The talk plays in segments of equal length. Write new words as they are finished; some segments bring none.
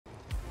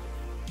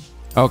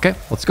Okay,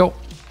 let's go.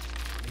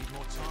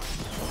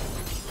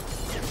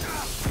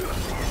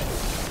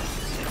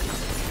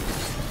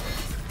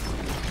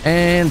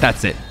 And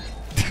that's it.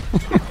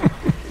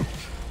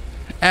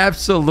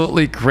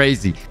 Absolutely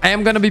crazy. I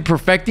am going to be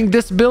perfecting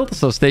this build,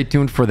 so stay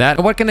tuned for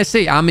that. What can I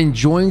say? I'm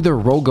enjoying the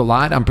rogue a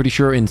lot. I'm pretty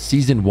sure in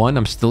season 1,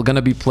 I'm still going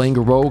to be playing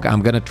a rogue.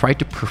 I'm going to try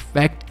to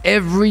perfect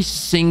every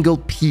single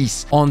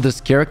piece on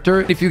this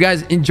character. If you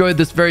guys enjoyed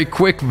this very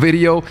quick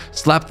video,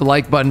 slap the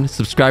like button,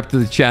 subscribe to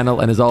the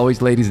channel, and as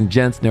always, ladies and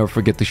gents, never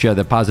forget to share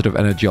that positive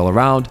energy all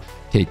around.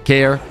 Take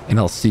care, and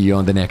I'll see you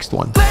on the next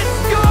one.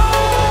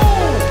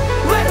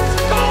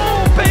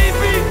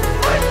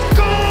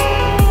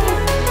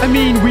 I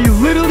mean, we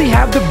literally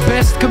have the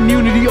best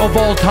community of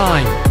all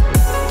time.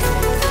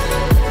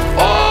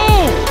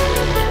 Oh!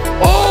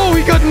 Oh,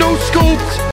 he got no scoped.